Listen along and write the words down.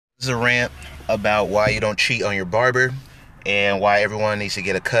This is a rant about why you don't cheat on your barber and why everyone needs to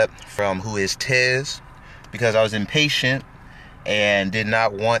get a cut from Who Is Tez, because I was impatient and did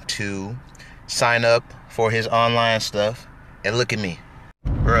not want to sign up for his online stuff. And look at me.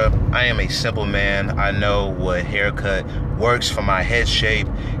 Bruh, I am a simple man. I know what haircut works for my head shape,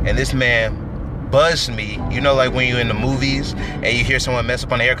 and this man buzzed me. You know, like when you're in the movies and you hear someone mess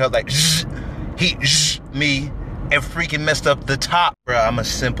up on a haircut, like he me and freaking messed up the top. Bruh, I'm a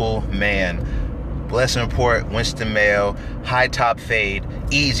simple man. Blessing report, Winston Mail, high top fade,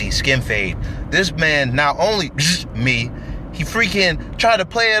 easy skin fade. This man not only me, he freaking tried to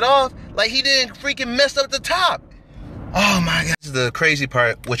play it off like he didn't freaking mess up the top. Oh my God. This is the crazy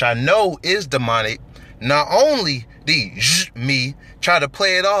part, which I know is demonic. Not only did me try to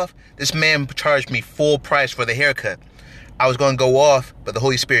play it off, this man charged me full price for the haircut. I was going to go off, but the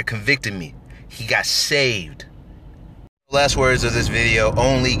Holy Spirit convicted me. He got saved. Last words of this video: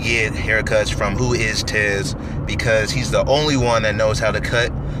 only get haircuts from Who Is Tez, because he's the only one that knows how to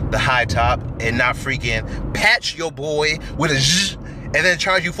cut the high top and not freaking patch your boy with a and then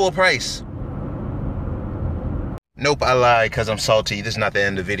charge you full price. Nope, I lied because I'm salty. This is not the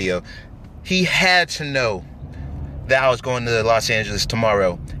end of the video. He had to know that I was going to Los Angeles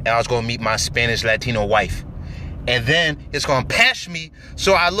tomorrow and I was going to meet my Spanish Latino wife. And then it's going to patch me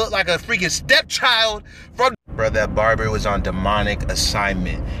so I look like a freaking stepchild from... Bro, that barber was on demonic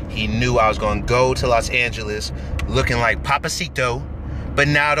assignment. He knew I was going to go to Los Angeles looking like Papacito, but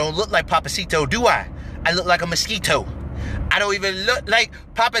now I don't look like Papacito, do I? I look like a mosquito. I don't even look like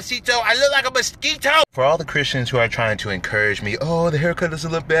Papacito. I look like a mosquito. For all the Christians who are trying to encourage me, oh, the haircut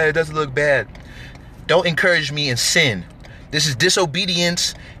doesn't look bad, it doesn't look bad. Don't encourage me in sin. This is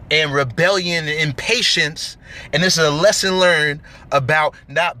disobedience and rebellion and impatience. And this is a lesson learned about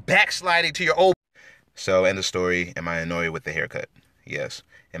not backsliding to your old... So, end of story. Am I annoyed with the haircut? Yes.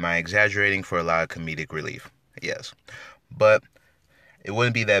 Am I exaggerating for a lot of comedic relief? Yes. But it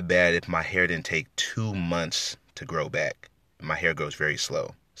wouldn't be that bad if my hair didn't take 2 months to grow back. My hair grows very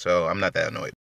slow. So I'm not that annoyed.